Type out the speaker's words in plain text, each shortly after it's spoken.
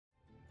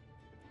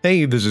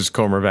Hey, this is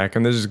Cohmervac,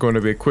 and this is going to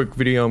be a quick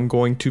video. I'm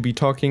going to be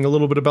talking a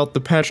little bit about the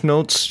patch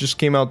notes. Just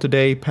came out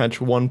today, patch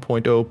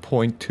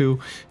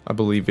 1.0.2. I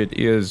believe it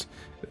is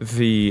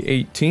the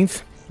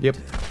 18th. Yep.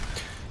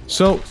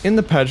 So, in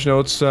the patch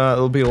notes,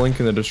 there'll be a link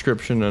in the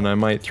description, and I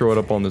might throw it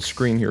up on the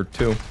screen here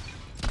too.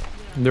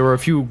 There were a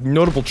few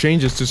notable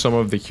changes to some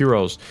of the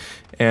heroes.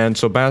 And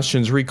so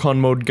Bastion's recon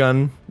mode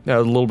gun,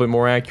 a little bit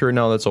more accurate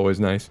now, that's always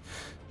nice.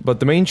 But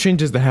the main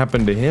changes that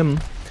happened to him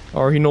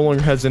are he no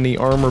longer has any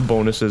armor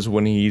bonuses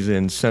when he's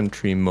in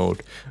sentry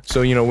mode.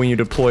 So, you know, when you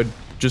deployed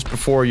just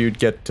before, you'd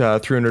get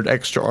 300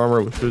 extra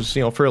armor, which was,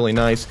 you know, fairly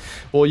nice.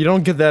 Well, you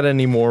don't get that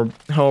anymore.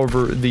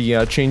 However,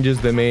 the changes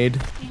they made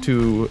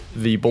to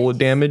the bullet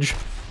damage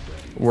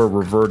were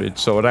reverted,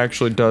 so it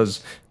actually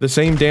does the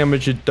same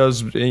damage it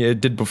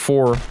did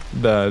before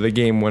the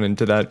game went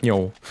into that, you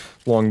know,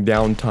 long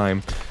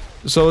downtime.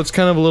 So it's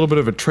kind of a little bit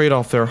of a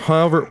trade-off there.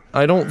 However,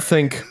 I don't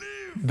think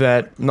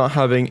that not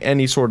having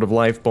any sort of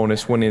life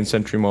bonus when in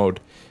sentry mode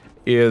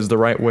is the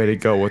right way to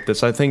go with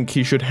this. I think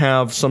he should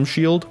have some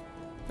shield,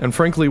 and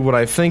frankly what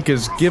I think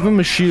is give him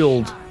a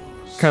shield,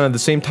 kind of the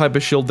same type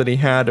of shield that he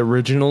had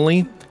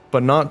originally,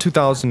 but not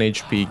 2000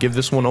 HP. Give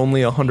this one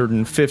only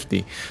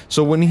 150.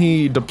 So when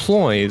he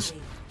deploys,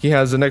 he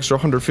has an extra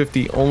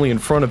 150 only in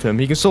front of him.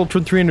 He can still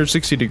turn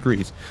 360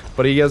 degrees,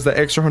 but he has the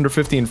extra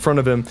 150 in front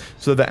of him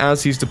so that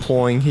as he's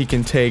deploying, he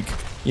can take,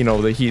 you know,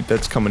 the heat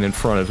that's coming in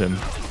front of him.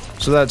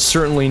 So that's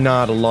certainly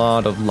not a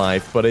lot of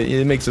life, but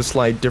it makes a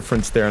slight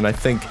difference there, and I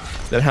think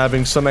that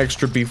having some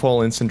extra beef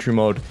while in sentry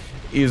mode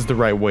is the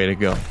right way to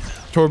go.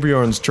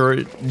 Torbjorn's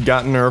turret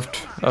got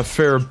nerfed a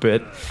fair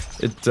bit.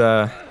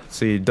 It,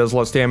 see, it does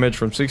less damage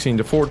from 16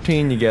 to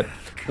 14, you get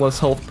less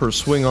health per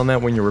swing on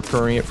that when you're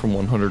repairing it from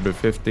 100 to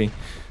 50.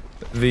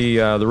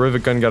 The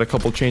rivet gun got a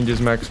couple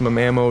changes, maximum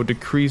ammo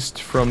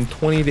decreased from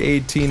 20 to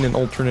 18, and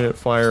alternate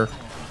fire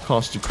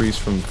cost decreased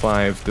from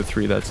 5 to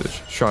 3, that's a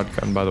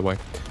shotgun by the way.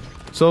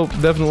 So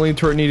definitely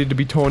turret needed to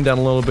be toned down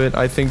a little bit.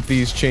 I think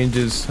these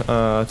changes,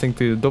 I think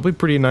they'll be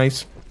pretty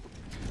nice.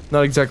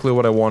 Not exactly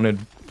what I wanted,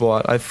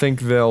 but I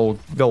think they'll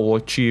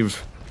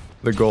achieve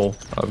the goal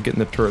of getting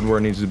the turret where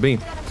it needs to be.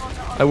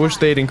 I wish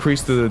they'd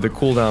increased the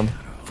cooldown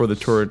for the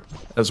turret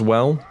as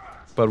well,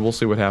 but we'll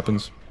see what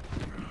happens.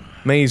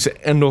 May's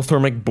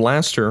endothermic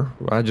blaster,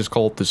 I just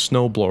call it the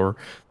snowblower.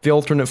 The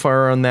alternate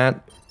fire on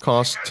that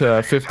cost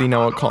 50,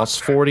 now it costs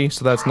 40,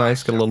 so that's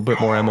nice, get a little bit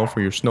more ammo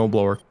for your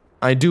snowblower.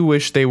 I do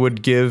wish they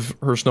would give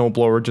her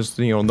snowblower, just,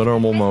 you know, in the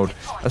normal mode,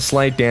 a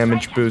slight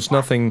damage boost,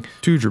 nothing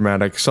too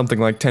dramatic, something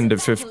like 10 to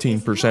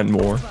 15%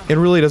 more. It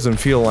really doesn't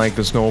feel like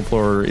the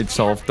snowblower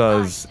itself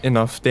does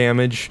enough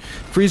damage.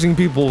 Freezing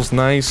people is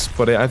nice,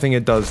 but I think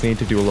it does need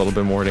to do a little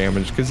bit more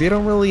damage, because you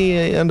don't really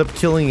end up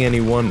killing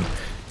anyone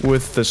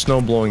with the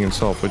snowblowing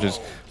itself, which is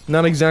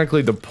not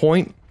exactly the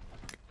point,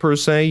 per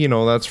se, you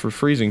know, that's for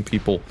freezing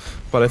people,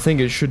 but I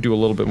think it should do a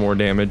little bit more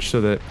damage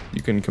so that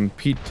you can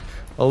compete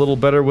a little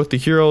better with the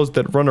heroes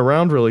that run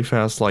around really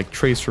fast like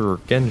Tracer or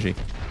Genji.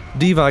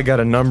 d.va got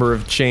a number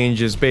of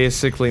changes,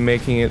 basically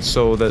making it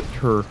so that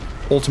her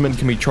ultimate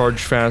can be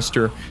charged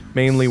faster,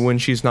 mainly when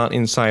she's not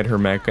inside her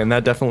mech, and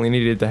that definitely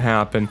needed to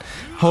happen.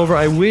 However,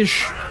 I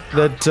wish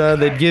that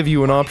they'd give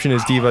you an option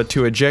as d.va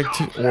to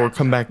eject or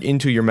come back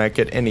into your mech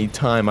at any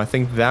time. I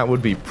think that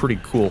would be pretty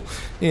cool.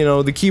 You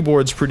know, the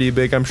keyboard's pretty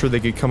big, I'm sure they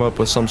could come up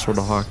with some sort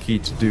of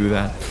hotkey to do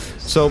that.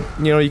 So,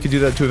 you know, you could do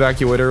that to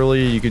evacuate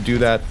early, you could do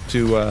that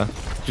to,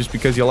 just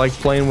because you like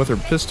playing with her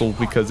pistol,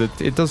 because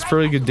it does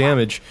fairly good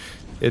damage.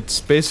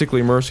 It's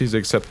basically Mercy's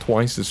except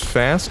twice as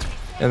fast,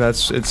 and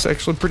it's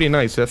actually pretty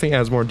nice. I think it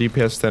has more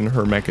DPS than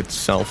her mech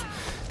itself.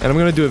 And I'm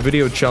gonna do a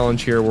video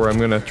challenge here where I'm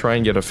gonna try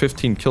and get a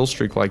 15 kill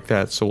streak like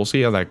that, so we'll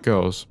see how that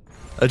goes.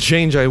 A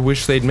change I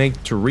wish they'd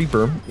make to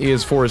Reaper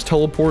is for his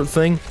teleport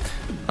thing.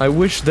 I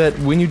wish that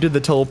when you did the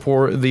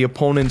teleport, the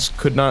opponents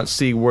could not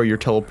see where you're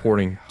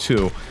teleporting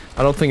to.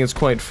 I don't think it's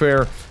quite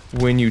fair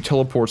when you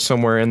teleport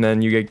somewhere and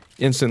then you get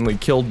instantly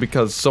killed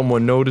because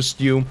someone noticed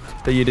you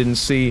that you didn't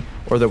see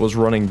or that was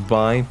running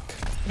by.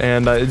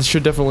 And it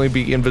should definitely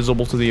be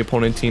invisible to the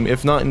opponent team.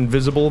 If not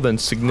invisible, then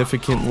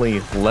significantly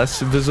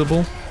less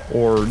visible,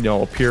 or, you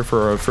know, appear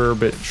for a fair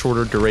bit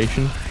shorter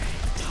duration.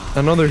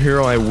 Another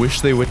hero I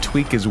wish they would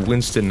tweak is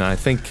Winston. I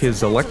think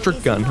his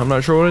electric gun, I'm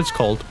not sure what it's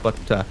called, but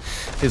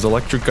his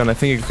electric gun, I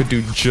think it could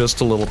do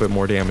just a little bit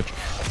more damage.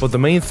 But the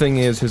main thing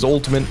is his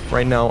ultimate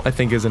right now I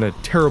think is in a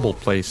terrible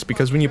place,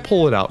 because when you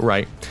pull it out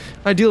right,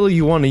 ideally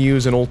you want to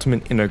use an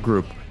ultimate in a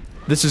group.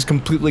 This is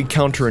completely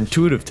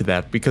counterintuitive to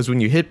that, because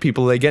when you hit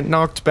people they get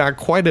knocked back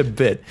quite a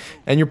bit,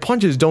 and your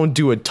punches don't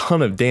do a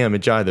ton of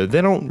damage either.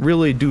 They don't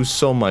really do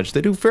so much.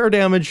 They do fair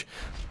damage,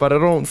 but I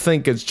don't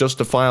think it's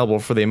justifiable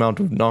for the amount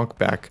of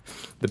knockback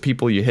the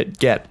people you hit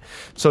get.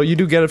 So you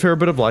do get a fair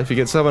bit of life, you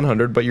get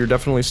 700, but you're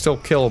definitely still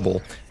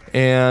killable.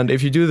 And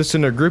if you do this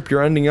in a group,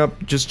 you're ending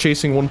up just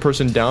chasing one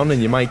person down,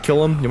 and you might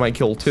kill them, you might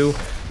kill two.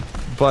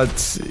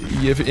 But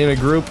if in a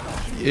group,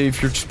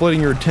 if you're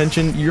splitting your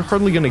attention, you're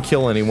hardly going to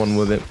kill anyone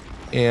with it.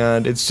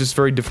 And it's just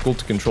very difficult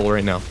to control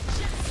right now.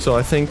 So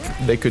I think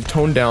they could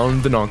tone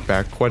down the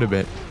knockback quite a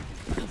bit.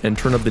 and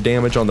turn up the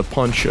damage on the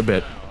punch a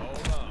bit.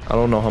 I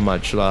don't know how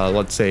much,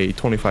 let's say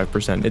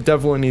 25%. It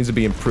definitely needs to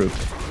be improved,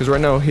 because right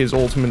now his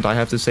ultimate, I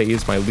have to say,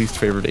 is my least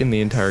favorite in the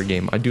entire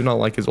game. I do not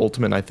like his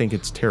ultimate, I think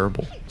it's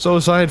terrible. So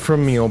aside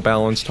from, you know,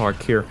 balance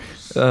talk here,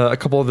 a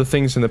couple of the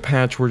things in the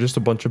patch were just a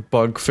bunch of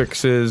bug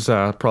fixes,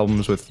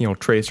 problems with, you know,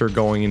 Tracer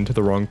going into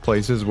the wrong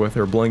places with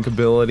her blink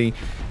ability.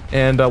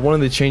 And one of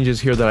the changes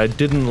here that I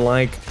didn't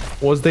like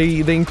was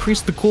they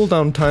increased the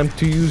cooldown time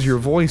to use your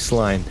voice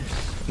line.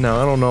 Now,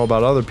 I don't know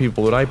about other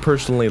people, but I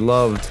personally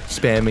loved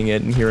spamming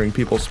it and hearing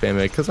people spam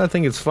it, because I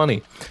think it's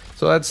funny.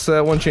 So that's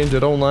one change I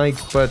don't like,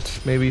 but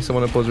maybe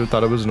someone at Blizzard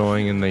thought it was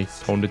annoying and they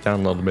toned it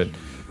down a little bit.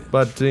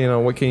 But, you know,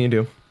 what can you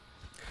do?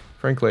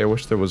 Frankly, I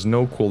wish there was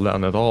no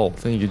cooldown at all.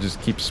 Then you could just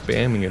keep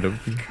spamming it. It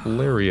would be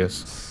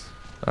hilarious.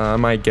 I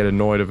might get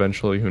annoyed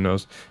eventually, who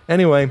knows.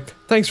 Anyway,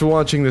 thanks for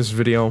watching this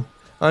video.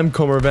 I'm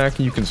Cohmervac,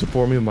 and you can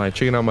support me by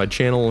checking out my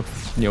channel,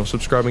 you know,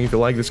 subscribing if you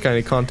like this kind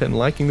of content, and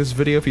liking this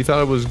video if you thought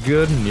it was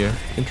good and you're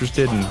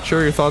interested, and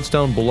share your thoughts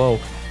down below,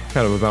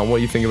 kind of about what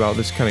you think about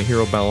this kind of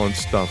hero balance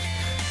stuff.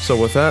 So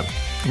with that,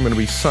 I'm going to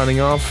be signing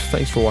off.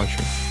 Thanks for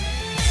watching.